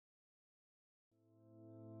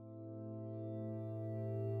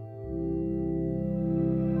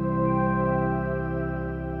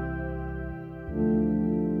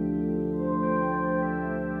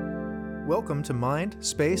welcome to Mind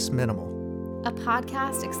Space Minimal, a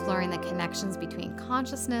podcast exploring the connections between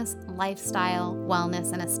consciousness, lifestyle,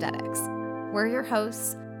 wellness, and aesthetics. We're your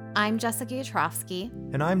hosts. I'm Jessica Yatrovsky.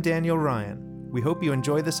 And I'm Daniel Ryan. We hope you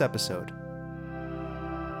enjoy this episode.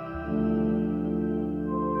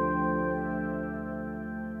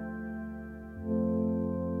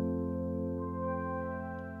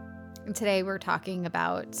 And today we're talking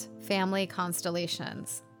about family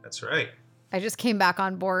constellations. That's right. I just came back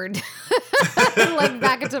on board, like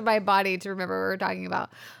back into my body to remember what we were talking about.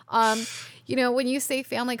 When you say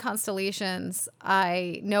family constellations,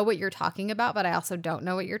 I know what you're talking about, but I also don't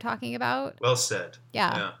know what you're talking about. Well said.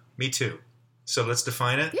 Yeah. Me too. So let's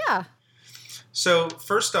define it. Yeah. So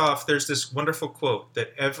first off, there's this wonderful quote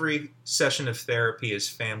that every session of therapy is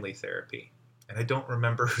family therapy. And I don't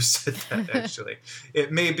remember who said that, actually.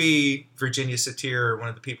 It may be Virginia Satir or one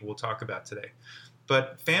of the people we'll talk about today.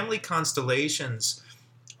 But family constellations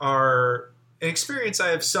are an experience I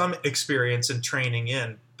have some experience in training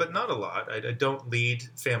in, but not a lot. I don't lead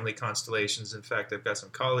family constellations. In fact, I've got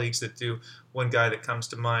some colleagues that do. One guy that comes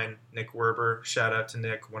to mind, Nick Werber. Shout out to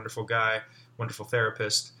Nick, wonderful guy, wonderful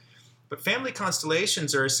therapist. But family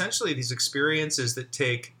constellations are essentially these experiences that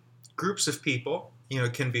take groups of people.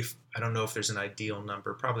 It can be, I don't know if there's an ideal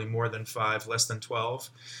number, probably more than 5, less than 12,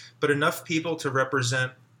 but enough people to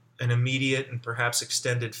represent an immediate and perhaps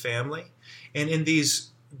extended family. And in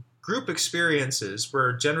these group experiences,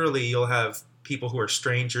 where generally you'll have people who are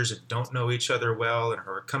strangers and don't know each other well and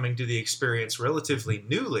are coming to the experience relatively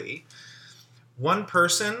newly, one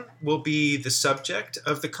person will be the subject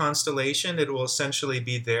of the constellation. It will essentially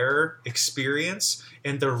be their experience,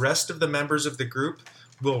 and the rest of the members of the group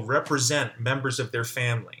will represent members of their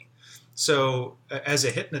family. So as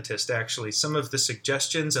a hypnotist, actually, some of the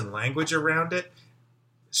suggestions and language around it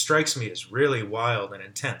strikes me as really wild and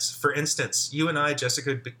intense. For instance, you and I,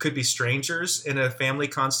 Jessica, could be strangers in a family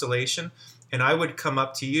constellation, and I would come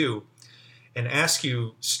up to you and ask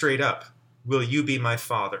you straight up, will you be my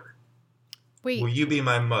father? Wait. Will you be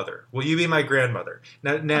my mother? Will you be my grandmother?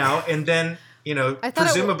 Now and then,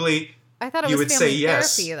 presumably I thought it you was would say family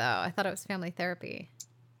yes. therapy, though. I thought it was family therapy.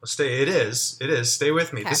 It is. Stay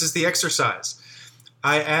with me. Okay. This is the exercise.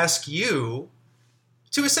 I ask you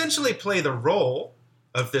to essentially play the role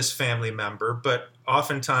of this family member, but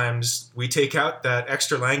oftentimes we take out that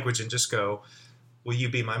extra language and just go, will you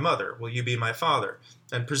be my mother? Will you be my father?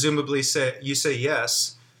 And presumably you say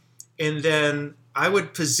yes. And then I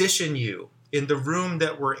would position you in the room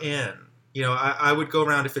that we're in. I would go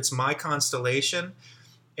around, if it's my constellation,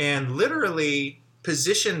 and literally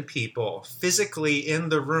position people physically in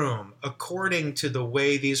the room according to the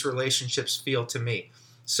way these relationships feel to me.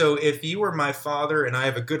 So if you were my father and I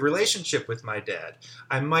have a good relationship with my dad,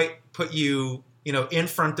 I might put you, in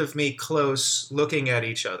front of me, close, looking at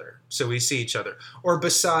each other so we see each other, or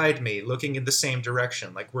beside me, looking in the same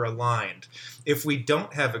direction, like we're aligned. If we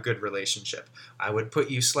don't have a good relationship, I would put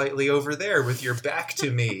you slightly over there with your back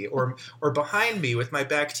to me, or behind me with my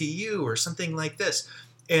back to you, or something like this.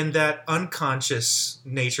 And that unconscious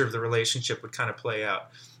nature of the relationship would kind of play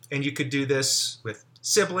out. And you could do this with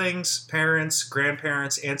siblings, parents,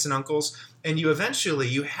 grandparents, aunts and uncles, and you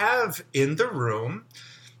have in the room,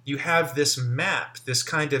 you have this map, this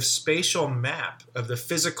kind of spatial map of a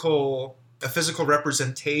physical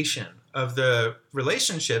representation of the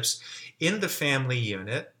relationships in the family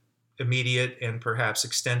unit, immediate and perhaps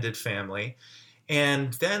extended family.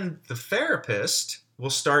 And then the therapist will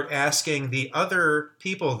start asking the other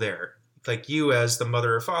people there, like you as the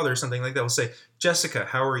mother or father or something like that, will say, Jessica,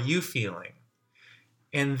 how are you feeling?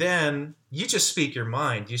 And then you just speak your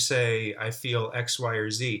mind. You say, I feel X, Y,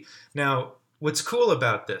 or Z. Now, what's cool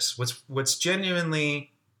about this, what's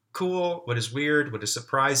genuinely cool, what is weird, what is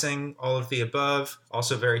surprising, all of the above,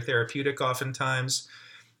 also very therapeutic oftentimes,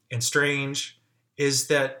 and strange, is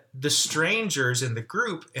that the strangers in the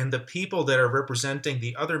group and the people that are representing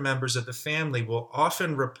the other members of the family will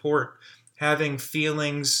often report having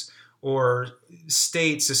feelings or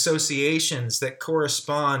states, associations that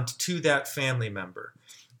correspond to that family member.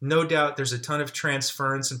 No doubt there's a ton of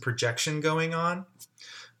transference and projection going on,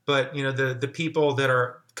 but the people that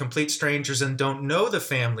are complete strangers and don't know the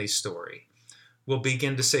family story will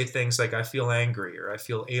begin to say things like, I feel angry, or I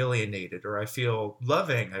feel alienated, or I feel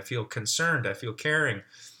loving, I feel concerned, I feel caring.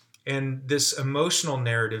 And this emotional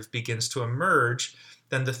narrative begins to emerge.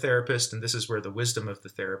 Then the therapist, and this is where the wisdom of the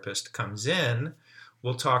therapist comes in,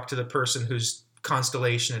 will talk to the person whose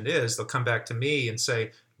constellation it is. They'll come back to me and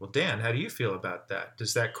say, well, Dan, how do you feel about that?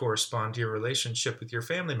 Does that correspond to your relationship with your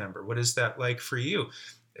family member? What is that like for you?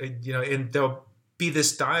 And there'll be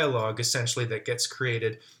this dialogue essentially that gets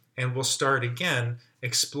created. and we'll start again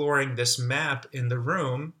exploring this map in the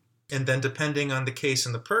room. And then depending on the case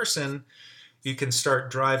and the person, you can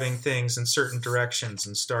start driving things in certain directions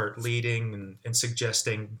and start leading and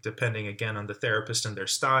suggesting, depending again on the therapist and their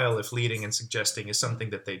style, if leading and suggesting is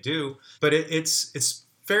something that they do. But it's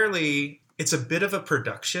a bit of a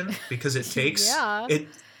production because it takes Yeah.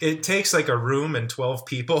 it takes like a room and 12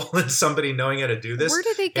 people and somebody knowing how to do this. Where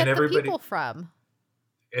do they get the people from?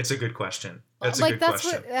 It's a good question. That's a Like, good that's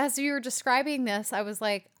question. what, as you were describing this, I was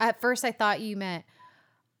like, at first I thought you meant,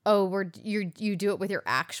 oh, you do it with your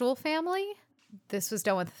actual family. This was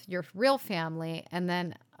done with your real family. And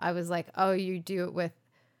then I was like, oh, you do it with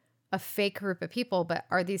a fake group of people, but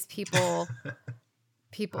are these people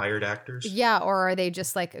Hired actors? Yeah, or are they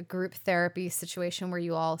just like a group therapy situation where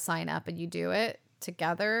you all sign up and you do it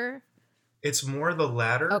together? It's more the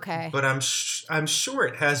latter. Okay. But I'm sure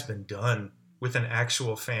it has been done with an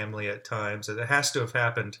actual family at times. It has to have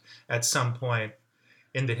happened at some point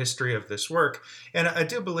in the history of this work. And I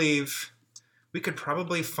do believe we could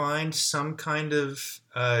probably find some kind of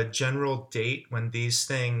general date when these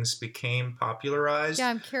things became popularized. Yeah,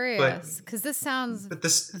 I'm curious because this sounds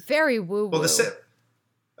very woo-woo. Well,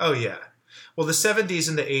 oh yeah. Well, the 70s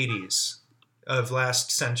and the 80s of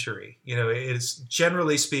last century, it's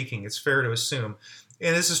generally speaking, it's fair to assume,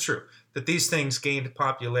 and this is true, that these things gained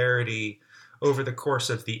popularity over the course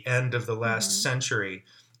of the end of the last century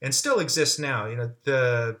and still exist now.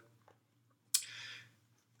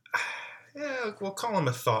 We'll call him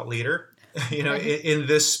a thought leader, in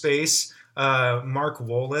this space. Mark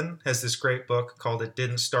Wolin has this great book called It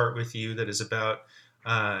Didn't Start With You that is about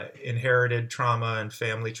inherited trauma and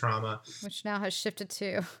family trauma. Which now has shifted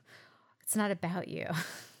to, it's not about you.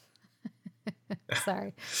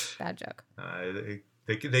 Sorry, bad joke.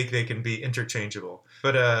 They can be interchangeable.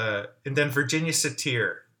 But and then Virginia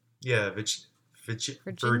Satir. Yeah,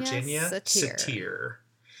 Virginia Satir,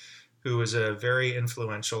 who was a very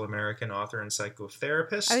influential American author and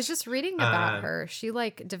psychotherapist. I was just reading about her. She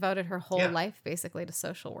devoted her whole life basically to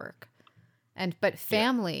social work. But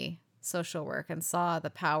family social work, and saw the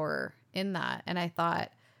power in that. And I thought,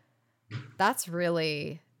 that's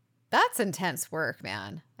intense work,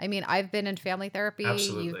 man. I mean, I've been in family therapy.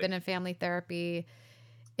 Absolutely. You've been in family therapy.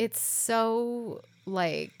 It's so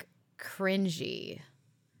cringy,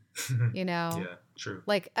 Yeah, true.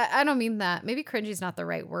 I don't mean that. Maybe cringy is not the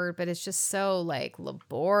right word, but it's just so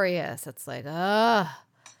laborious. It's ugh,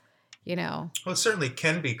 Well, it certainly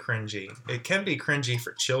can be cringy. It can be cringy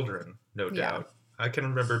for children, no doubt. I can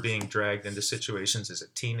remember being dragged into situations as a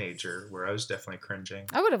teenager where I was definitely cringing.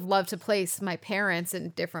 I would have loved to place my parents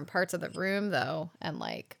in different parts of the room, though, and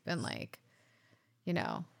been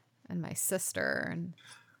and my sister. And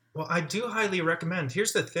well, I do highly recommend.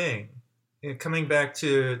 Here's the thing. Coming back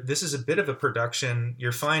to, this is a bit of a production,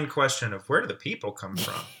 your fine question of where do the people come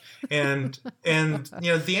from? And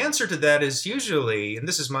the answer to that is usually, and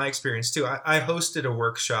this is my experience too, I hosted a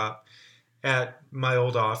workshop at my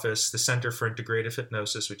old office, the Center for Integrative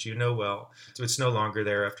Hypnosis, which you know well. So it's no longer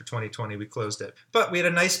there after 2020. We closed it. But we had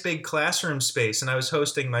a nice big classroom space, and I was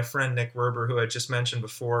hosting my friend Nick Werber, who I just mentioned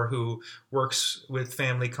before, who works with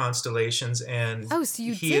family constellations. And so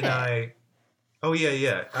you did it. Oh,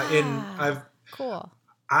 yeah. Cool.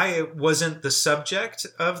 I wasn't the subject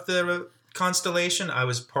of the constellation. I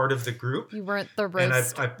was part of the group. You weren't the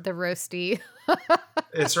the roasty.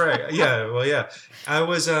 It's right. Yeah. Well, yeah. I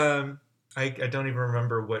was. I don't even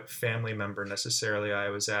remember what family member necessarily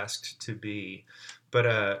I was asked to be, but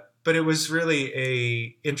it was really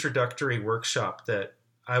a introductory workshop that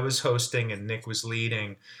I was hosting and Nick was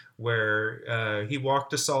leading, where he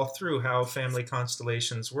walked us all through how family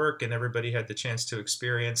constellations work, and everybody had the chance to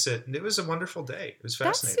experience it. And it was a wonderful day. It was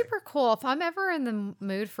fascinating. That's super cool. If I'm ever in the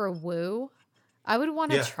mood for woo, I would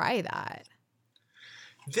want to try that.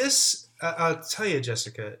 This, I'll tell you,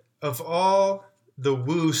 Jessica, of all the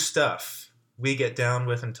woo stuff we get down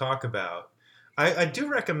with and talk about, I do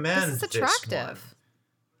recommend this is attractive.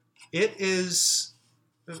 This one. It is,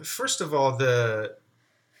 first of all, the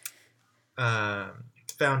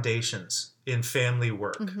foundations in family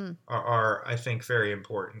work are, I think, very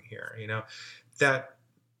important here. That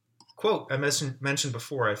quote I mentioned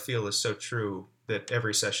before, I feel is so true, that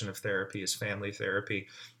every session of therapy is family therapy,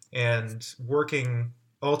 and working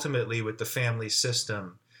ultimately with the family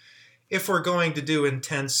system. If we're going to do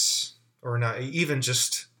intense, or not even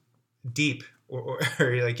just deep or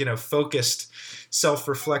focused,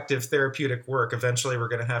 self-reflective therapeutic work, eventually we're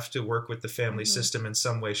going to have to work with the family system in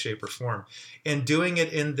some way, shape, or form. And doing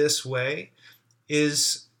it in this way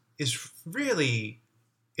is really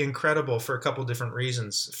incredible for a couple different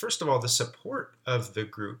reasons. First of all, the support of the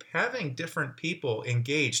group, having different people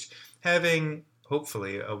engaged, having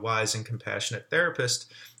hopefully a wise and compassionate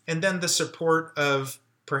therapist, and then the support of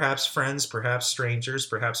perhaps friends, perhaps strangers,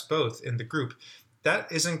 perhaps both in the group.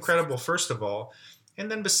 That is incredible, first of all. And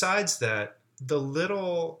then besides that, the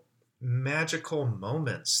little magical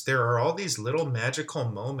moments. There are all these little magical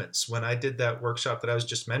moments when I did that workshop that I was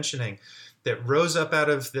just mentioning that rose up out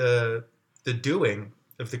of the doing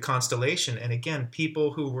of the constellation. And again,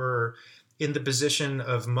 people who were in the position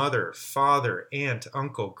of mother, father, aunt,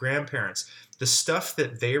 uncle, grandparents, the stuff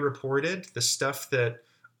that they reported, the stuff that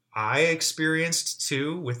I experienced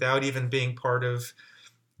too, without even being part of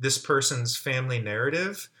this person's family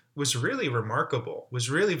narrative, was really remarkable, was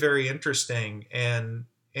really very interesting, and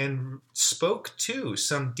spoke to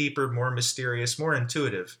some deeper, more mysterious, more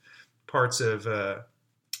intuitive parts of the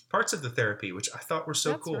therapy, which I thought were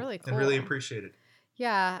so That's cool, really and really cool. appreciated.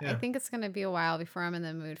 Yeah, I Yeah. think it's going to be a while before I'm in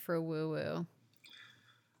the mood for woo-woo.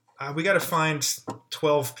 We got to find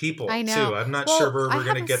 12 people I know. too. I'm not Well, sure where I we're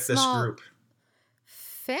going to have a get this small group.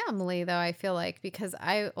 family, though, I feel like, because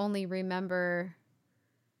I only remember,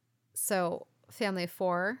 so family of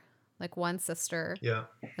 4, like one sister, Yeah,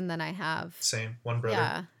 and then I have, same. One brother.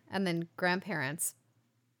 yeah, and then grandparents.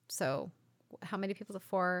 So how many people?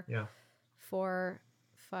 4, Yeah. 4,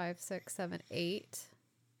 5, 6, 7, 8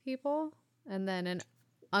 people, and then an If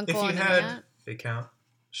uncle you and an had, aunt. they count.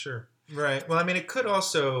 Sure. Right. Well, I mean, it could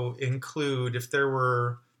also include if there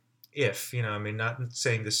were, I mean, not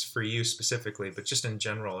saying this for you specifically, but just in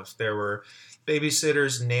general, if there were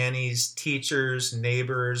babysitters, nannies, teachers,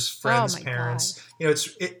 neighbors, friends, my parents,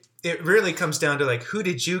 it really comes down to like, who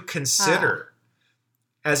did you consider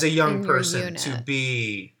as a young In your person to unit.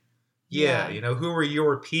 be, Yeah. who were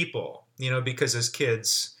your people, because as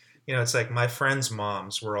kids, it's like my friends'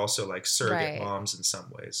 moms were also like surrogate Right. moms in some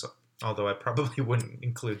ways. So, although I probably wouldn't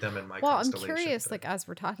include them in my Well, I'm constellation. curious, but- like, as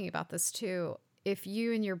we're talking about this too, if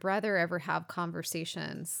you and your brother ever have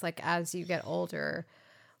conversations, like, as you get older,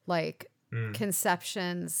 like, Mm.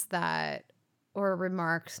 conceptions or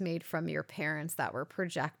remarks made from your parents that were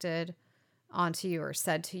projected onto you or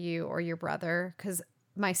said to you or your brother. Because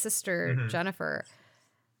my sister, Mhm. Jennifer,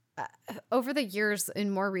 over the years, in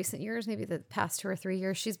more recent years, maybe the past 2 or 3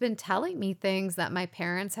 years, she's been telling me things that my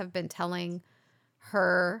parents have been telling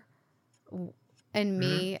her and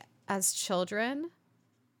me as children.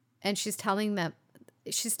 And she's telling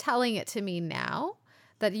it to me now,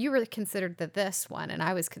 that you were considered this one and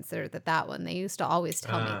I was considered that one. They used to always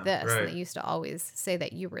tell me this, right. and they used to always say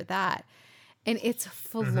that you were that. And it's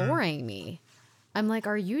flooring me. I'm like,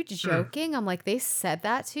 are you joking? I'm like, they said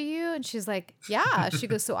that to you? And she's like, yeah. She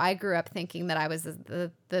goes, so I grew up thinking that I was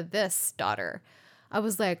the this daughter. I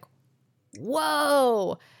was like,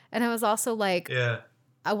 whoa. And I was also like, Yeah,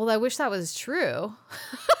 well, I wish that was true,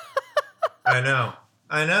 I know.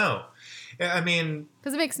 Yeah, I mean,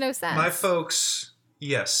 because it makes no sense. my folks,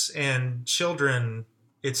 yes, and children,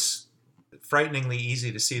 it's frighteningly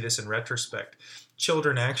easy to see this in retrospect.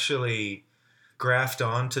 Children actually graft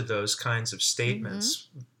onto those kinds of statements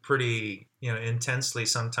pretty, intensely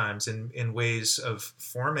sometimes in ways of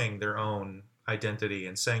forming their own identity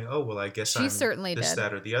and saying, oh, well, I guess She I'm certainly this, did.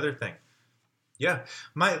 that, or the other thing. Yeah.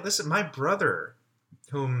 My brother,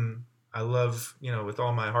 whom I love, with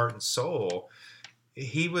all my heart and soul,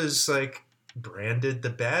 he was like branded the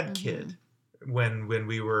bad kid when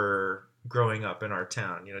we were growing up in our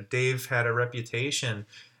town. Dave had a reputation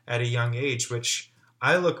at a young age, which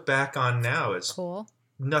I look back on now as Cool.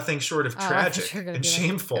 nothing short of Oh, I thought tragic you were gonna and be like,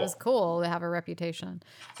 shameful. it was cool to have a reputation.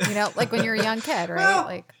 Like when you're a young kid, right? Well,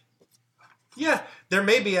 like, yeah, there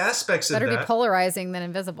may be aspects of better be that. polarizing than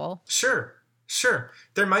invisible. Sure.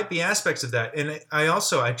 There might be aspects of that. And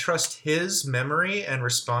I trust his memory and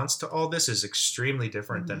response to all this is extremely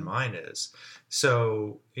different than mine is.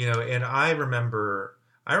 So, and I remember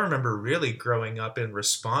really growing up in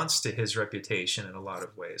response to his reputation in a lot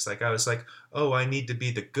of ways. Like I was like, oh, I need to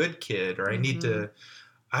be the good kid, or I need to,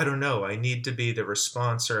 I don't know, I need to be the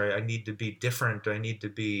response, or I need to be different. I need to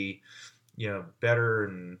be, better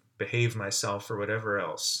and behave myself or whatever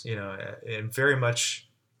else, and very much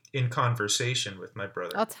in conversation with my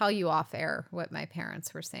brother. I'll tell you off air what my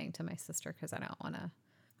parents were saying to my sister, because I don't want to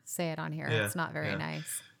say it on here. Yeah, It's not very yeah.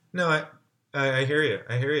 nice. No, I hear you.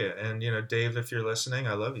 And, Dave, if you're listening,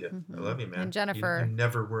 I love you. I love you, man. And Jennifer, you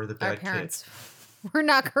never were the Our bad parents were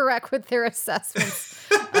not correct with their assessments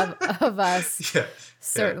of us. kid. Yeah.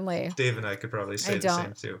 Certainly. Dave and I could probably say I the same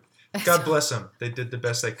don't. too. God bless them. They did the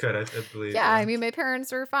best they could, I believe. Yeah, I mean, my parents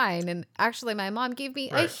were fine. And actually, my mom gave me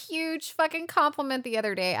a Right. huge fucking compliment the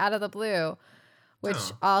other day out of the blue, which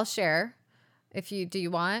Oh. I'll share. If you do,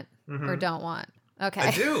 you want or don't want? Okay.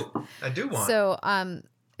 I do want. So,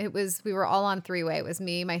 we were all on three-way. It was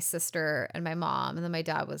me, my sister, and my mom, and then my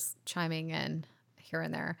dad was chiming in here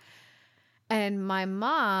and there. And my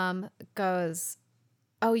mom goes,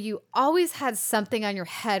 "Oh, you always had something on your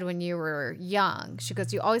head when you were young." She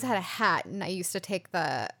goes, "You always had a hat." And I used to take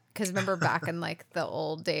because remember back in like the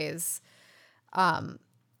old days,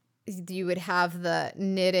 you would have the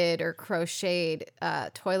knitted or crocheted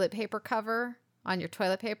toilet paper cover on your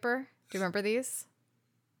toilet paper. Do you remember these?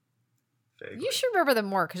 Vaguely. You should remember them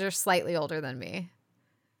more because you're slightly older than me.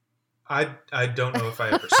 I don't know if I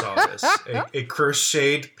ever saw this. A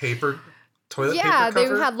crocheted toilet paper cover? Yeah, they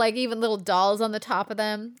had like even little dolls on the top of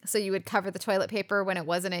them. So you would cover the toilet paper when it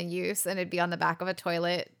wasn't in use and it'd be on the back of a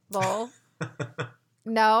toilet bowl.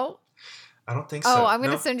 No? I don't think so. Oh, I'm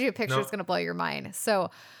going to send you a picture. It's going to blow your mind. So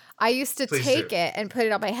I used to take it and put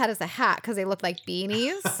it on my head as a hat because they looked like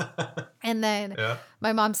beanies. And then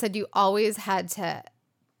my mom said you always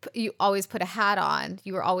put a hat on.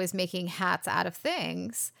 You were always making hats out of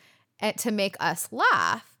things to make us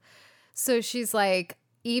laugh. So she's like,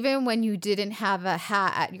 even when you didn't have a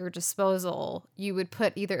hat at your disposal, you would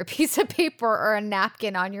put either a piece of paper or a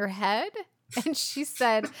napkin on your head. And she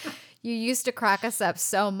said, you used to crack us up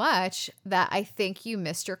so much that I think you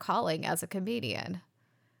missed your calling as a comedian.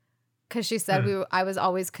 Because she said I was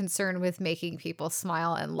always concerned with making people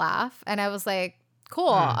smile and laugh. And I was like, cool.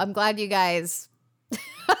 I'm glad you guys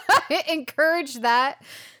encouraged that.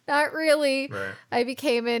 Not really. Right. I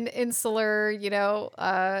became an insular,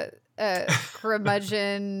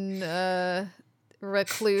 curmudgeon,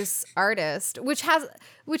 recluse artist, which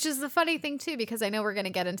is the funny thing too, because I know we're going to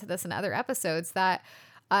get into this in other episodes, that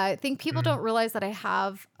I think people don't realize that I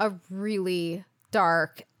have a really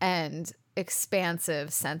dark and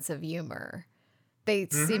expansive sense of humor. They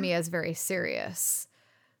see me as very serious.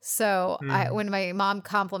 So when my mom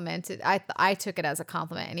complimented, I took it as a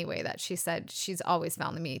compliment anyway, that she said she's always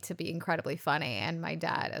found me to be incredibly funny, and my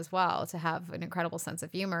dad as well, to have an incredible sense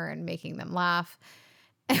of humor and making them laugh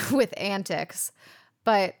with antics.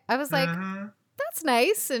 But I was like, that's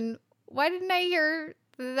nice. And why didn't I hear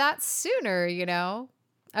that sooner?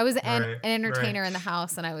 I was an entertainer in the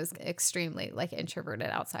house, and I was extremely introverted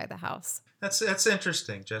outside the house. That's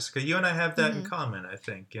interesting, Jessica. You and I have that in common, I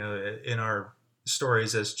think, in our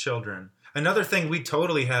stories as children. Another thing we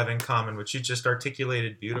totally have in common, which you just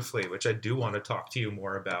articulated beautifully, which I do want to talk to you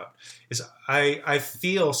more about, is I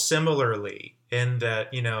feel similarly in that,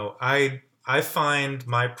 I find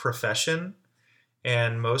my profession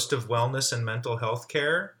and most of wellness and mental health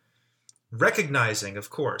care recognizing, of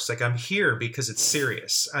course, I'm here because it's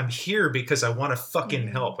serious. I'm here because I want to fucking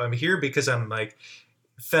help. I'm here because I'm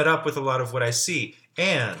fed up with a lot of what I see.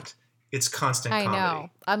 And it's constant comedy. I know.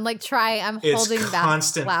 I'm holding back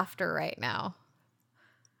laughter right now.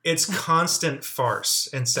 It's constant farce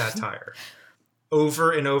and satire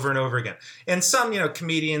over and over and over again. And some,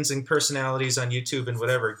 comedians and personalities on YouTube and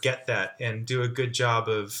whatever get that and do a good job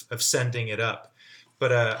of sending it up.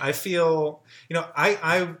 But I feel,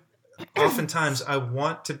 I oftentimes I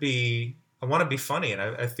want to be funny, and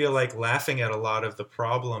I feel like laughing at a lot of the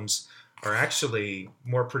problems are actually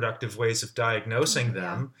more productive ways of diagnosing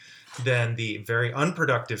them than the very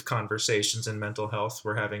unproductive conversations in mental health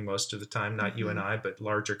we're having most of the time, not you and I, but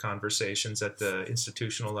larger conversations at the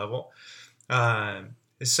institutional level.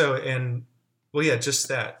 Just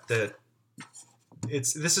that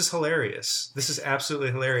this is hilarious. This is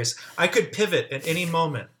absolutely hilarious. I could pivot at any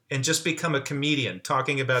moment and just become a comedian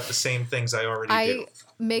talking about the same things I already do.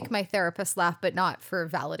 Make my therapist laugh, but not for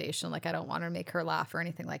validation. I don't want to make her laugh or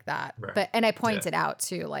anything like that. Right. And I pointed out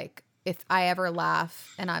too, if I ever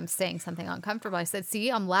laugh and I'm saying something uncomfortable, I said,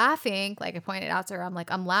 see, I'm laughing. I pointed out to her,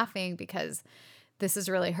 I'm laughing because this is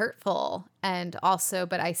really hurtful. And also,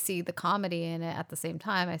 but I see the comedy in it at the same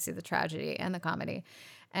time. I see the tragedy and the comedy.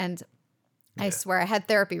 And I swear I had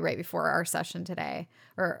therapy right before our session today,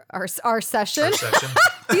 or our session. Our session.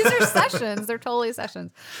 These are sessions. They're totally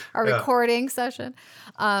sessions. Our recording session.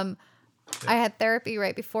 I had therapy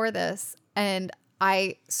right before this, and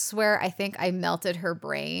I swear I think I melted her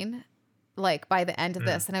brain by the end of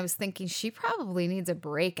this. And I was thinking she probably needs a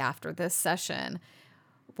break after this session,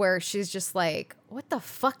 where she's just like, what the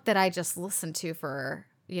fuck did I just listen to for,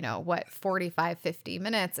 45, 50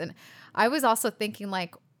 minutes? And I was also thinking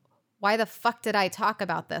why the fuck did I talk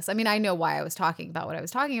about this? I mean, I know why I was talking about what I was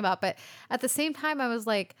talking about, but at the same time, I was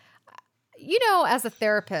like, as a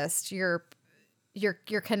therapist, you're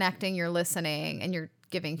connecting, you're listening, and you're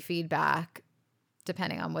giving feedback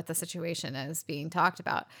depending on what the situation is being talked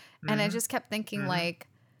about. And I just kept thinking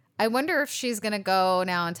I wonder if she's going to go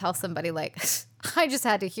now and tell somebody I just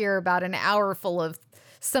had to hear about an hour full of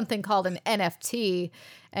something called an NFT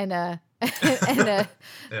and a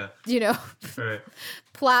Yeah. you know, Right.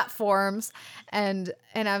 platforms, and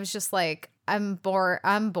I was just like, I'm bored.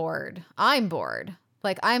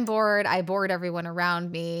 Like, I'm bored. I bored everyone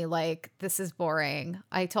around me. Like, this is boring.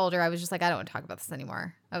 I told her, I was just like, I don't want to talk about this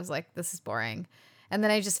anymore. I was like, this is boring. And then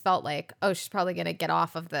I just felt like, oh, she's probably going to get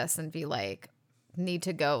off of this and be like, need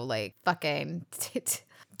to go like fucking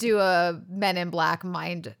do a Men in Black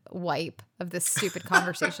mind wipe of this stupid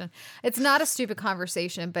conversation. It's not a stupid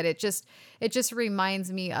conversation, but it just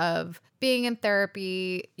reminds me of being in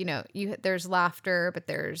therapy. You know, there's laughter, but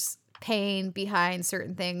there's pain behind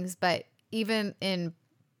certain things. But even in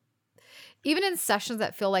sessions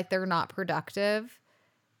that feel like they're not productive,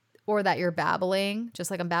 or that you're babbling, just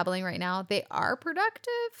like I'm babbling right now, they are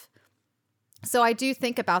productive. So I do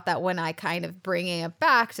think about that when I kind of bringing it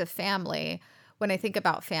back to family. When I think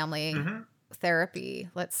about family therapy,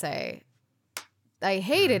 let's say, I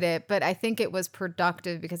hated it, but I think it was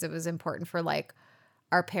productive because it was important for like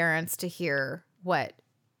our parents to hear what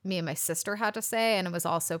me and my sister had to say. And it was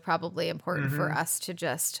also probably important for us to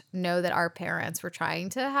just know that our parents were trying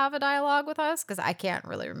to have a dialogue with us, because I can't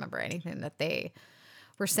really remember anything that they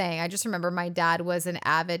were saying. I just remember my dad was an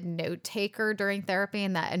avid note taker during therapy,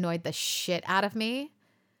 and that annoyed the shit out of me.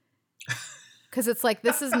 Because it's like,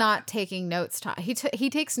 this is not taking notes time. He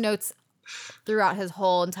takes notes throughout his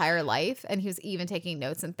whole entire life, and he was even taking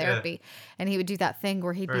notes in therapy. Yeah. And he would do that thing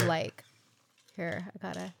where he'd be like, here,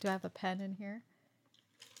 do I have a pen in here?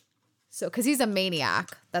 So, because he's a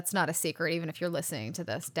maniac. That's not a secret. Even if you're listening to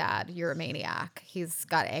this, Dad, you're a maniac. He's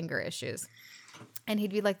got anger issues. And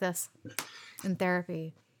he'd be like this in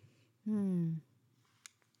therapy. Right.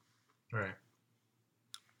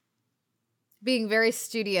 Being very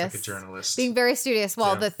studious. Like a journalist. Being very studious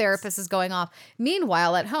while the therapist is going off.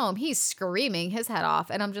 Meanwhile, at home, he's screaming his head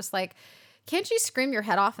off. And I'm just like, can't you scream your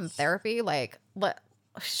head off in therapy? Like,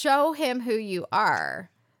 show him who you are.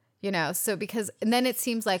 You know, so and then it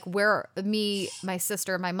seems like me, my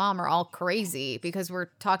sister, my mom are all crazy because we're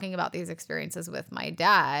talking about these experiences with my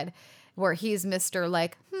dad, where he's Mr.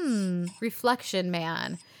 like, reflection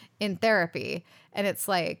man in therapy. And it's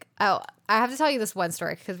like, oh, I have to tell you this one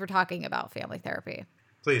story because we're talking about family therapy.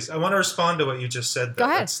 Please. I want to respond to what you just said. Go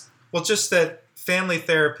ahead. Well, just that family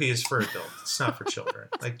therapy is for adults. It's not for children.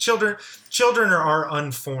 Like children are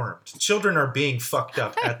unformed. Children are being fucked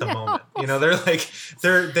up at the moment. You know,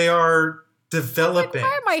 they are developing.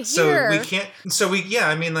 Like, why am I here?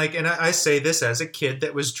 I mean, like, and I say this as a kid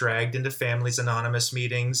that was dragged into Families Anonymous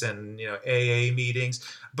meetings and, you know, AA meetings.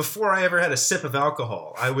 Before I ever had a sip of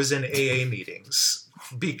alcohol, I was in AA meetings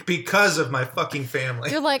because of my fucking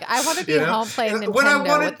family. You're like, I want to be home playing Nintendo.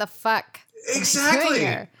 What the fuck? Exactly.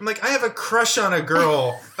 I'm like, I have a crush on a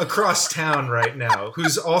girl across town right now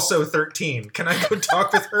who's also 13. Can I go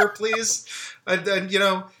talk with her, please? You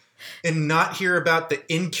know, and not hear about the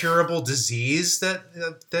incurable disease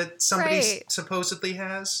that somebody supposedly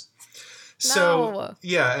has. So,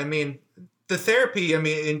 yeah, I mean, the therapy, I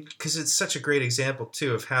mean, because it's such a great example,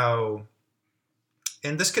 too, of how,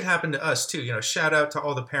 and this could happen to us, too. You know, shout out to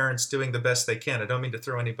all the parents doing the best they can. I don't mean to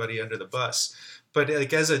throw anybody under the bus. But,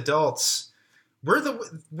 like, as adults,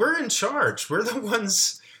 we're in charge. We're the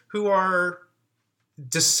ones who are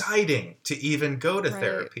deciding to even go to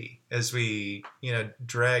therapy as we, you know,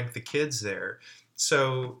 drag the kids there.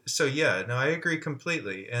 So yeah, no, I agree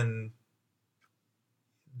completely. And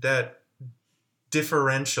that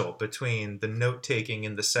differential between the note taking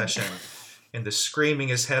in the session and the screaming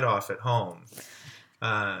his head off at home.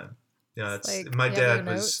 You know, it's like, my dad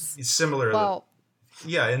was similar. Well,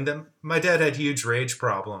 yeah, and then my dad had huge rage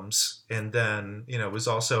problems, and then, you know, was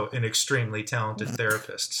also an extremely talented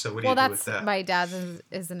therapist. So what do you do with that? My dad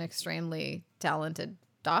is an extremely talented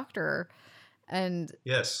doctor, and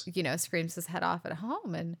you know, screams his head off at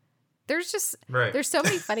home. And there's just there's so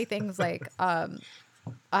many funny things. Like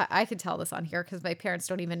I could tell this on here because my parents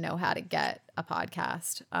don't even know how to get a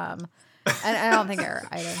podcast, and I don't think they're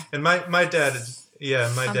either. And my dad is.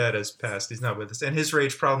 Yeah, my dad has passed. He's not with us. And his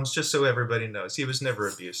rage problems, just so everybody knows, he was never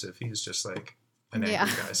abusive. He was just like an angry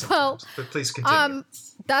guy sometimes. Well, but please continue.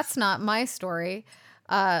 That's not my story.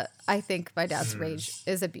 I think my dad's rage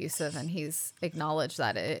is abusive, and he's acknowledged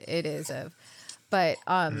that it is. But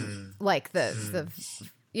like the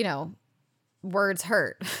you know, words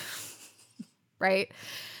hurt, right?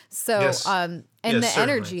 So and the certainly.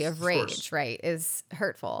 Energy of rage, right, is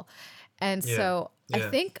hurtful. And so I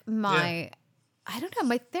think I don't know,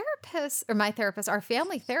 my therapist, our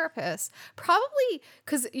family therapist, probably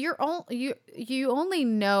because you only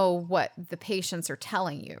know what the patients are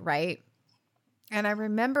telling you, right? And I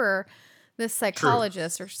remember this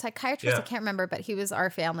psychologist or psychiatrist, I Yeah. can't remember, but he was our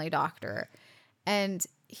family doctor. And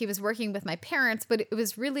he was working with my parents, but it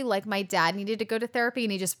was really like my dad needed to go to therapy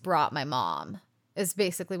and he just brought my mom, is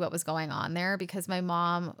basically what was going on there, because my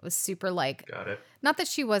mom was super like, Got it. not that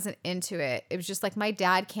she wasn't into it. It was just like my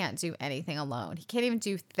dad can't do anything alone. He can't even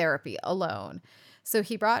do therapy alone. So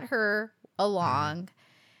he brought her along.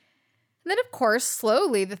 And then, of course,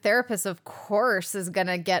 slowly the therapist, of course, is going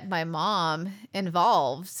to get my mom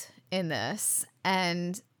involved in this.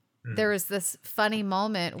 And there was this funny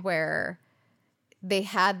moment where they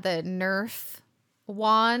had the Nerf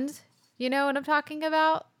wand. You know what I'm talking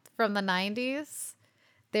about? From the 90s.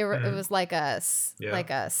 They were. It was like not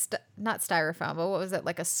styrofoam, but what was it?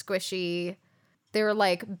 Like a squishy. They were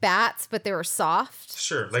like bats, but they were soft.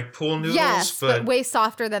 Sure, like pool noodles, Yes, but way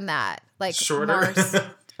softer than that. Like shorter. Mars.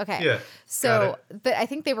 Okay. Yeah. So, but I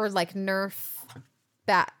think they were like Nerf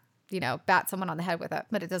bat. Bat someone on the head with it,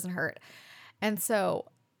 but it doesn't hurt. And so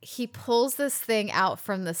he pulls this thing out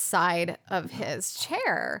from the side of his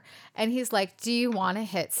chair, and he's like, "Do you want to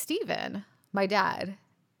hit Steven, my dad?"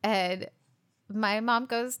 And my mom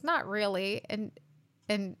goes, "Not really." And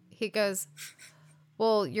he goes,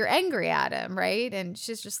 "Well, you're angry at him, right?" And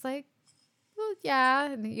she's just like, "Well,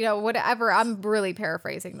 yeah." And, whatever. I'm really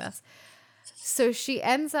paraphrasing this. So she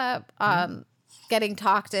ends up getting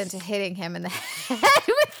talked into hitting him in the head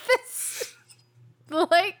with this,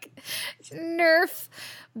 like, Nerf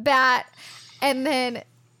bat. And then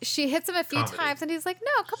she hits him a few times, and he's like,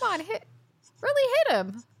 "No, come on, really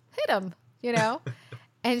hit him,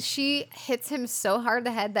 And she hits him so hard in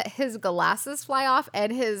the head that his glasses fly off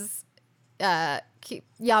and his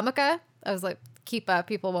yarmulke. I was like, kippah,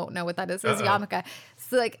 people won't know what that is. His yarmulke.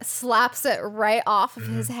 So, like, slaps it right off of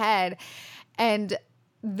his head. And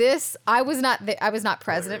this, I was not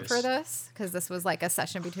present for this, because this was like a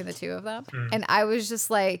session between the two of them. And I was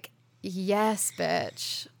just like, yes,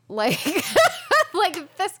 bitch. Like,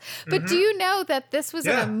 like this. But do you know that this was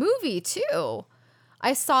in a movie too?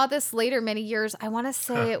 I saw this later, many years. I want to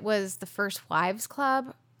say it was The First Wives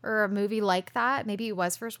Club, or a movie like that. Maybe it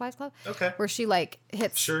was First Wives Club. Okay. Where she like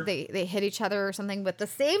hits, they hit each other or something, but the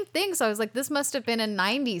same thing. So I was like, this must have been a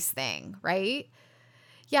 90s thing, right?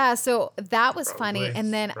 Yeah. So that was funny.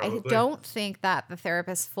 And then I don't think that the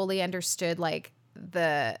therapist fully understood like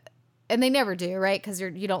and they never do, right? Because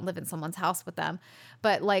you don't live in someone's house with them.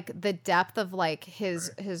 But like the depth of like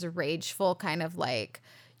his rageful kind of like,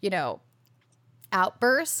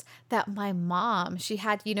 outbursts, that my mom, she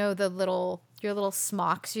had, your little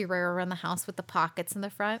smocks you wear around the house with the pockets in the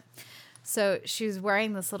front. So she was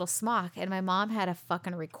wearing this little smock, and my mom had a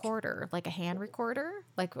fucking recorder, like a hand recorder,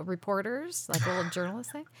 like reporters, like a little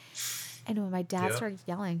journalist thing. And when my dad started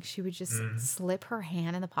yelling, she would just slip her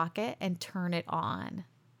hand in the pocket and turn it on.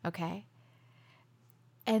 Okay.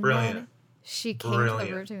 And then she came to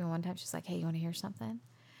the room to me one time. She's like, "Hey, you want to hear something?"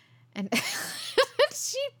 And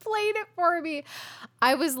she played it for me.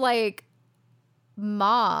 I was like,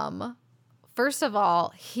 "Mom, first of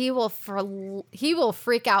all, he will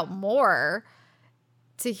freak out more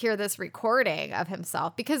to hear this recording of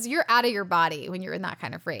himself, because you're out of your body when you're in that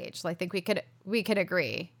kind of rage." I think we could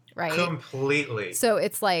agree, right? Completely. So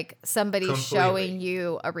it's like somebody showing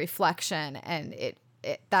you a reflection, and it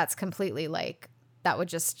that's completely like, that would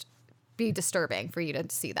just be disturbing for you to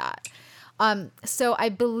see that. So I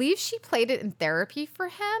believe she played it in therapy for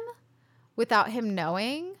him without him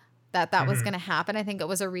knowing that was going to happen. I think it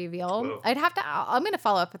was a reveal. Whoa. I'm going to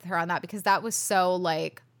follow up with her on that, because that was so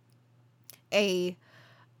like a,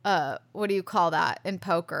 what do you call that in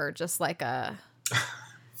poker? Just like a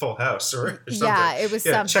Full house or something. Yeah, it was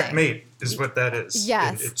something. Checkmate is what that is.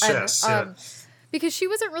 Yes. In chess. Because she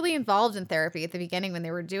wasn't really involved in therapy at the beginning when they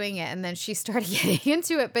were doing it. And then she started getting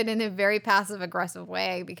into it, but in a very passive aggressive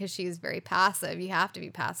way, because she's very passive. You have to be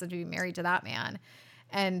passive to be married to that man.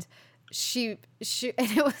 And she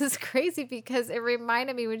and it was crazy, because it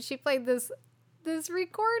reminded me when she played this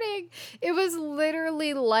recording, it was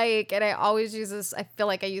literally like, and I always use this, I feel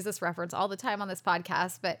like I use this reference all the time on this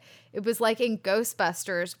podcast, but it was like in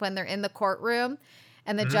Ghostbusters when they're in the courtroom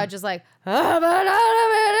and the judge is like,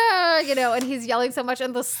 and he's yelling so much,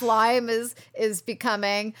 and the slime is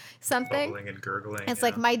becoming something. Bubbling and gurgling. It's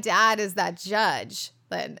like my dad is that judge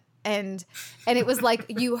then. And it was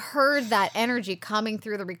like you heard that energy coming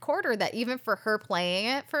through the recorder, that even for her playing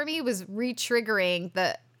it for me was re-triggering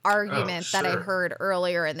the argument that I heard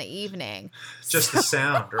earlier in the evening. Just the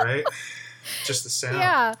sound, right? Just the sound.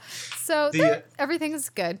 Yeah. So everything's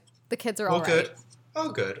good. The kids are all right. Good. Oh,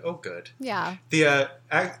 good. Yeah. The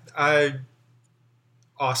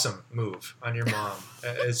awesome move on your mom,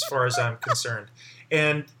 as far as I'm concerned.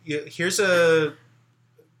 And here's a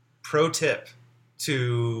pro tip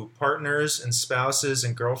to partners and spouses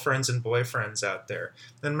and girlfriends and boyfriends out there.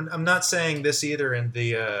 And I'm not saying this either in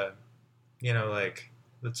the, like,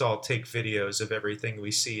 let's all take videos of everything we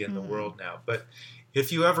see in the world now. But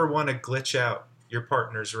if you ever want to glitch out your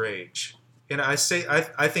partner's rage, and I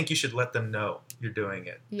think you should let them know you're doing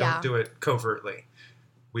it. Yeah. Don't do it covertly.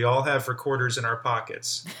 We all have recorders in our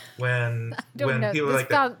pockets. When people like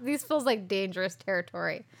that, these feels like dangerous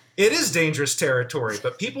territory. it is dangerous territory,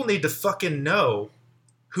 but people need to fucking know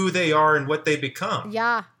who they are and what they become.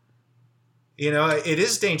 Yeah. It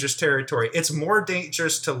is dangerous territory. It's more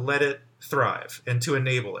dangerous to let it thrive and to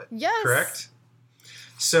enable it. Yes. Correct?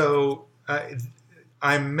 So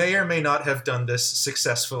I may or may not have done this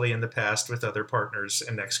successfully in the past with other partners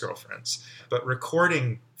and ex-girlfriends, but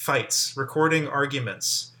recording fights, recording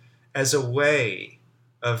arguments as a way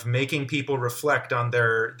of making people reflect on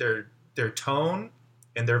their tone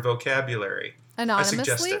and their vocabulary.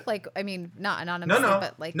 Anonymously? Not anonymously,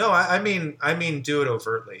 but like... No, I mean do it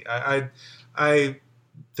overtly.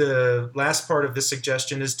 The last part of the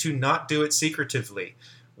suggestion is to not do it secretively.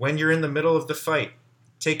 When you're in the middle of the fight,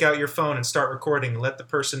 take out your phone and start recording and let the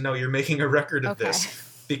person know you're making a record of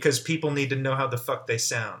this, because people need to know how the fuck they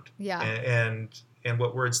sound. Yeah. And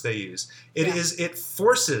what words they use. It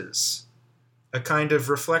forces a kind of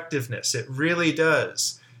reflectiveness. It really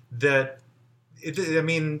does. To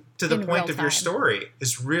the point of your story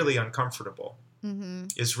is really uncomfortable. Mm-hmm.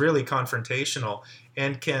 Is really confrontational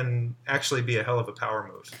and can actually be a hell of a power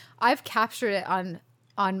move. I've captured it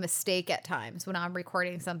on mistake at times when I'm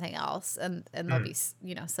recording something else and there'll be,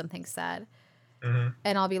 something said. Mm-hmm.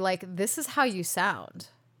 And I'll be like, this is how you sound.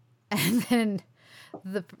 And then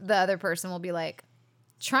the other person will be like,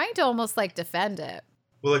 trying to almost like defend it.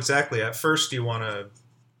 Well, exactly. At first you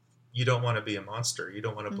don't want to be a monster. You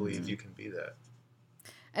don't want to believe you can be that.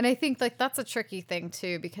 And I think like that's a tricky thing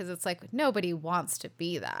too, because it's like nobody wants to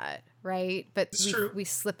be that, right? But we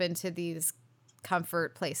slip into these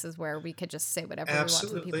comfort places where we could just say whatever we want to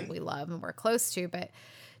the people we love and we're close to. But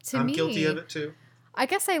I'm guilty of it too. I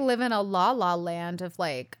guess I live in a la land of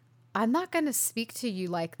like, I'm not going to speak to you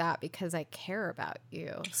like that because I care about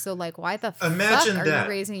you. So like, why the fuck are you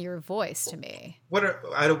raising your voice to me? What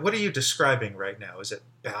are you describing right now? Is it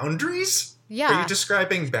boundaries? Yeah. Are you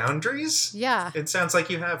describing boundaries? Yeah. It sounds like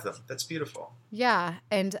you have them. That's beautiful. Yeah.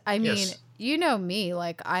 And I mean, you know me,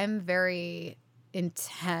 like I'm very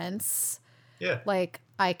intense. Yeah. Like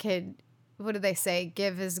I could, what do they say?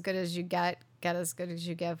 Give as good as you get as good as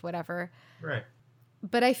you give, whatever. Right.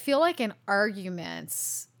 But I feel like in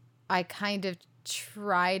arguments, I kind of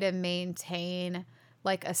try to maintain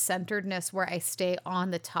like a centeredness where I stay on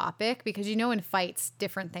the topic, because in fights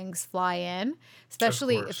different things fly in,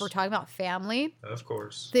 especially if we're talking about family. Of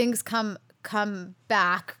course. Things come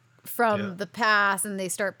back from the past and they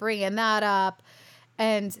start bringing that up.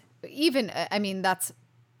 And even that's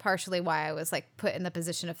partially why I was like put in the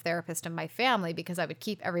position of therapist in my family, because I would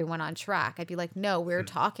keep everyone on track. I'd be like, no, we're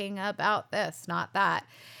talking about this, not that.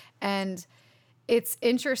 And it's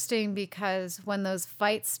interesting because when those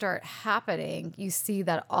fights start happening, you see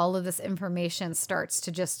that all of this information starts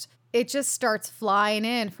flying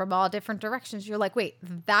in from all different directions. You're like, wait,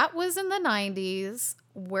 that was in the 90s.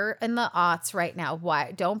 We're in the aughts right now.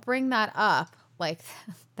 Why? Don't bring that up. Like,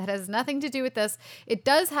 that has nothing to do with this. It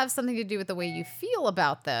does have something to do with the way you feel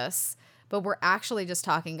about this, but we're actually just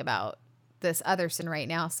talking about this other sin right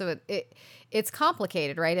now. So it's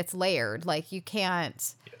complicated, right? It's layered. Like you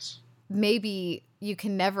can't... Yes. Maybe you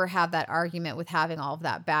can never have that argument with having all of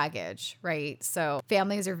that baggage, right? So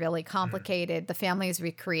families are really complicated. The families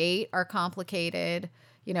we create are complicated,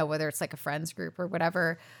 whether it's like a friends group or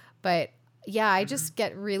whatever. But yeah, I just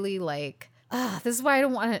get really like, this is why I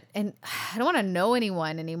don't want to know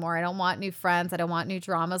anyone anymore. I don't want new friends. I don't want new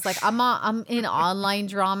dramas. Like I'm in online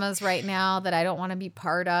dramas right now that I don't want to be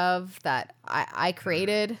part of, that I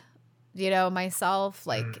created, myself,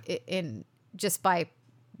 like in just by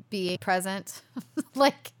being present.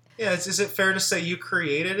 Like, yeah, is it fair to say you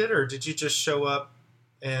created it, or did you just show up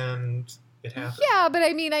and it happened? Yeah, but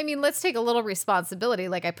I mean let's take a little responsibility.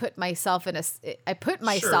 Like I put myself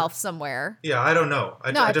somewhere. Yeah, I don't know.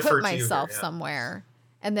 I put myself somewhere,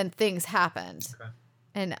 and then things happened. Okay.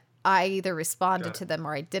 And I either responded to them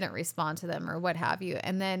or I didn't respond to them or what have you.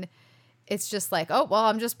 And then it's just like, oh well,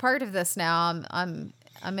 I'm just part of this now. I'm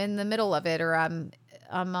in the middle of it, or I'm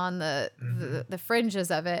on the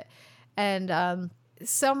fringes of it. And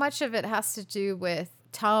so much of it has to do with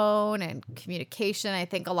tone and communication. I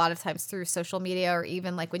think a lot of times through social media, or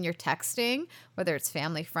even like when you're texting, whether it's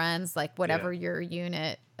family, friends, like whatever your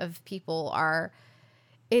unit of people are,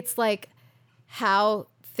 it's like how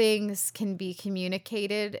things can be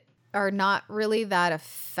communicated are not really that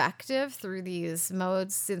effective through these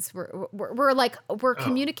modes since we're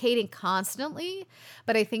communicating constantly,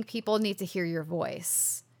 but I think people need to hear your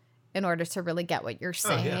voice in order to really get what you're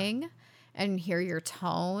saying and hear your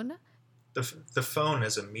tone. The phone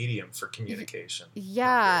is a medium for communication.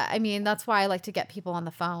 Yeah, I mean, that's why I like to get people on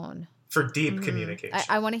the phone. For deep communication.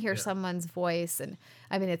 I want to hear someone's voice, and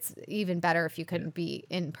I mean, it's even better if you couldn't be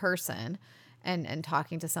in person and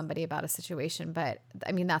talking to somebody about a situation. But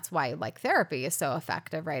I mean, that's why like therapy is so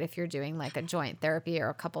effective, right? If you're doing like a joint therapy or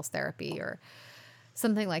a couples therapy or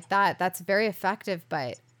something like that, that's very effective.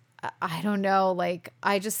 But I don't know, like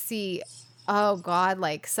I just see, oh God,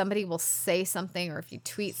 like somebody will say something, or if you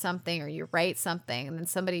tweet something or you write something and then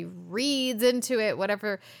somebody reads into it,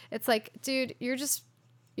 whatever. It's like, dude, you're just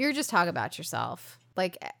talking about yourself.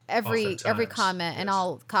 Like every comment, and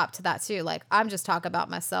I'll cop to that too. Like I'm just talking about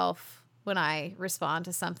myself when I respond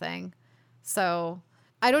to something. So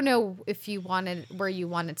I don't know if you wanted where you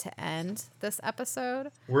wanted to end this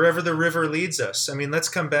episode. Wherever the river leads us. I mean, let's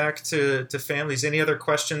come back to families. Any other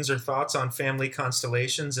questions or thoughts on family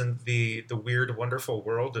constellations and the weird, wonderful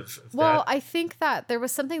world of well, that? I think that there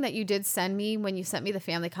was something that you did send me when you sent me the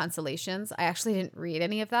family constellations. I actually didn't read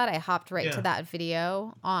any of that. I hopped right to that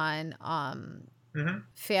video on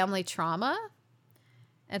family trauma.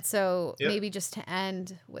 And so maybe just to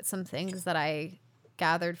end with some things that I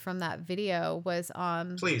gathered from that video was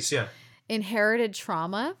please, inherited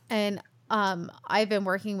trauma. And I've been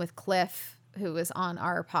working with Cliff, who was on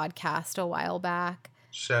our podcast a while back.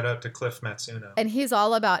 Shout out to Cliff Matsuno. And he's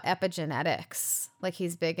all about epigenetics. Like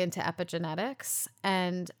he's big into epigenetics.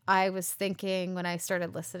 And I was thinking when I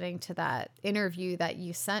started listening to that interview that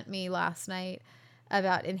you sent me last night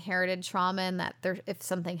about inherited trauma, and that if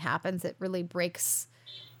something happens, it really breaks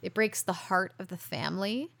the heart of the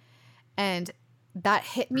family. And that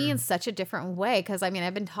hit me in such a different way, because I mean,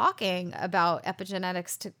 I've been talking about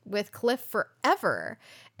epigenetics with Cliff forever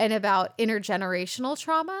and about intergenerational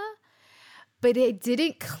trauma, but it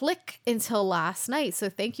didn't click until last night. So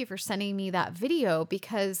thank you for sending me that video,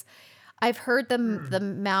 because I've heard the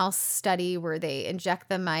mouse study where they inject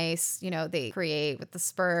the mice, they create with the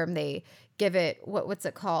sperm, they give it, what's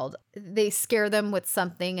it called? They scare them with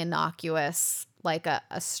something innocuous, like a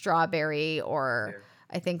strawberry, or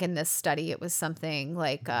I think in this study it was something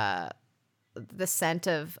like the scent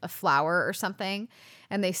of a flower or something.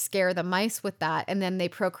 And they scare the mice with that. And then they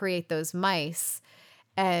procreate those mice,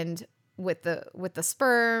 and with the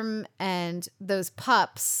sperm, and those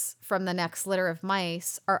pups from the next litter of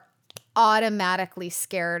mice are automatically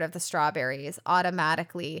scared of the strawberries,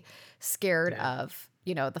 automatically scared of,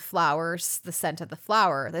 the flowers, the scent of the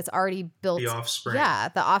flower that's already built. The offspring. Yeah.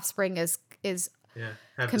 The offspring is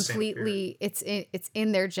completely, it's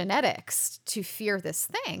in their genetics to fear this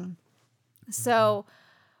thing. So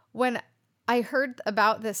when I heard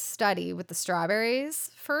about this study with the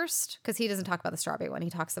strawberries first, because he doesn't talk about the strawberry one, he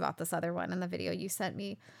talks about this other one in the video you sent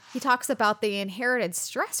me. He talks about the inherited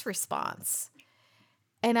stress response.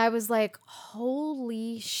 And I was like,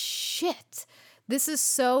 holy shit. This is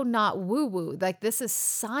so not woo-woo. Like, this is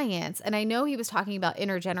science. And I know he was talking about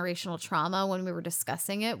intergenerational trauma when we were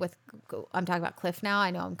discussing it with, I'm talking about Cliff now.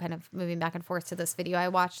 I know I'm kind of moving back and forth to this video I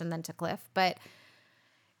watched and then to Cliff, but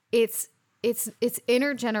it's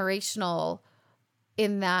intergenerational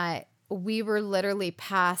in that we were literally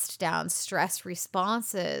passed down stress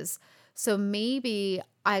responses. So maybe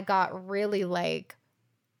I got really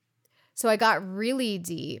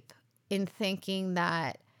deep in thinking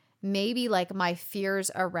that maybe like my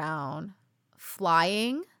fears around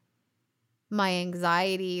flying, my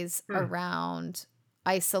anxieties around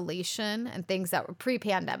isolation, and things that were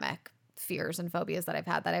pre-pandemic fears and phobias that I've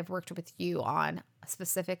had, that I've worked with you on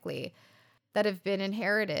specifically, that have been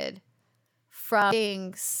inherited from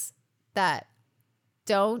things that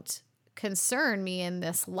don't concern me in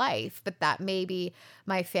this life, but that maybe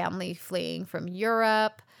my family fleeing from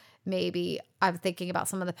Europe. Maybe I'm thinking about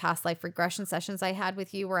some of the past life regression sessions I had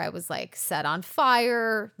with you where I was like set on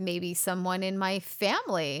fire. Maybe someone in my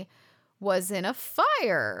family was in a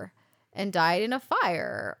fire and died in a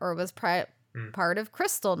fire, or was part of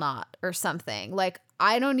Crystal Knot or something. Like,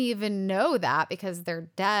 I don't even know that because they're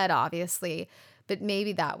dead, obviously, but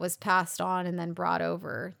maybe that was passed on and then brought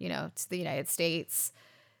over, to the United States.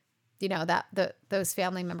 That those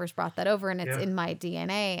family members brought that over, and it's in my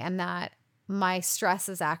DNA, and that my stress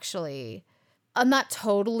is actually, I'm not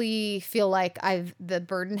totally feel like the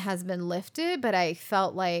burden has been lifted, but I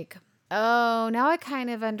felt like, oh, now I kind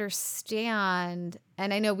of understand.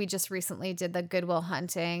 And I know we just recently did the Good Will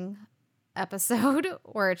Hunting episode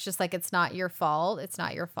where it's just like, it's not your fault. It's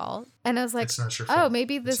not your fault. And I was like, it's not your oh, fault.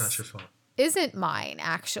 maybe this, it's not your fault. isn't mine,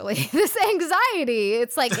 actually. This anxiety.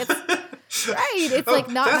 It's like, it's right. It's like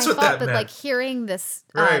not my fault, but like hearing this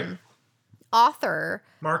author,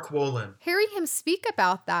 Mark Wolin, hearing him speak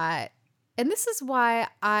about that. And this is why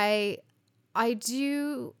I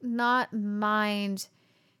do not mind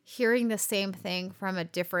hearing the same thing from a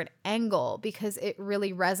different angle, because it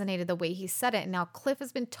really resonated the way he said it. And now Cliff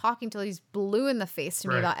has been talking till he's blue in the face to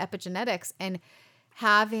me about epigenetics, and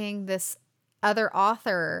having this other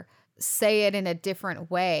author say it in a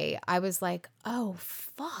different way, I was like, oh,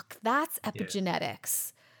 fuck, that's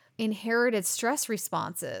epigenetics, inherited stress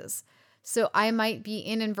responses. So I might be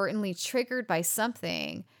inadvertently triggered by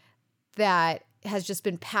something that has just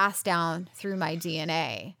been passed down through my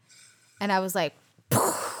DNA. And I was like,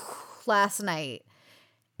 last night.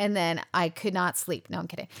 And then I could not sleep. No, I'm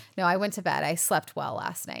kidding. No, I went to bed. I slept well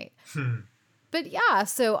last night. But yeah,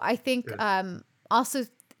 so I think also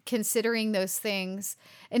considering those things,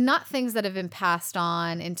 and not things that have been passed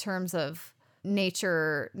on in terms of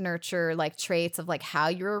nature, nurture, like traits of like how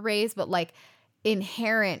you were raised, but like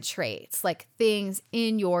inherent traits, like things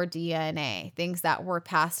in your DNA, things that were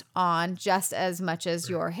passed on just as much as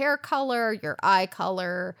your hair color, your eye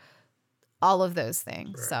color, all of those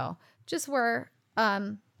things. Right. So just where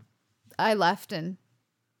I left, and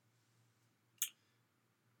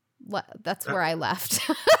that's where I left.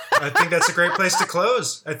 I think that's a great place to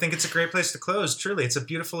close. I think it's a great place to close. Truly, it's a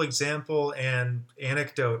beautiful example and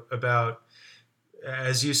anecdote about,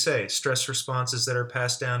 as you say, stress responses that are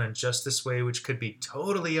passed down in just this way, which could be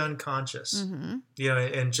totally unconscious, you know,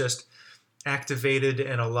 and just activated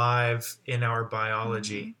and alive in our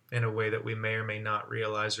biology in a way that we may or may not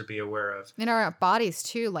realize or be aware of. In our bodies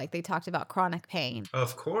too, like they talked about chronic pain.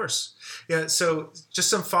 Of course. Yeah, so just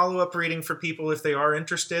some follow-up reading for people if they are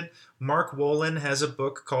interested. Mark Wolin has a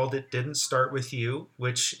book called It Didn't Start With You,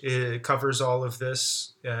 which covers all of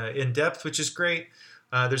this in depth, which is great.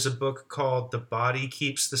 There's a book called The Body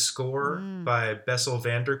Keeps the Score by Bessel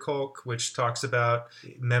van der Kolk, which talks about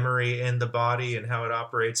memory in the body and how it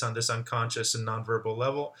operates on this unconscious and nonverbal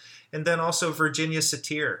level. And then also Virginia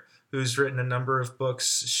Satir, who's written a number of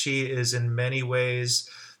books. She is in many ways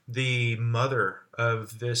the mother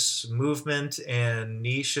of this movement and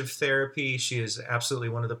niche of therapy. She is absolutely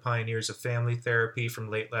one of the pioneers of family therapy from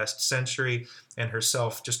late last century, and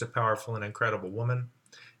herself just a powerful and incredible woman.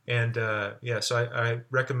 And so I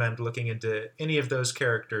recommend looking into any of those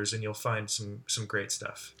characters, and you'll find some great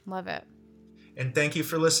stuff. Love it. And thank you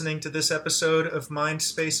for listening to this episode of Mind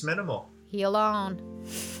Space Minimal. Heal on.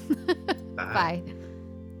 Bye. Bye.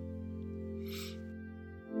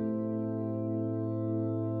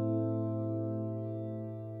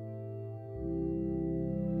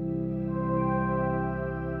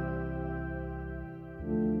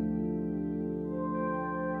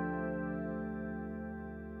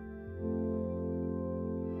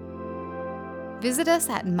 Visit us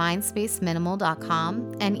at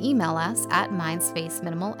mindspaceminimal.com and email us at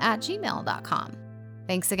mindspaceminimal@gmail.com.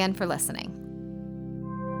 Thanks again for listening.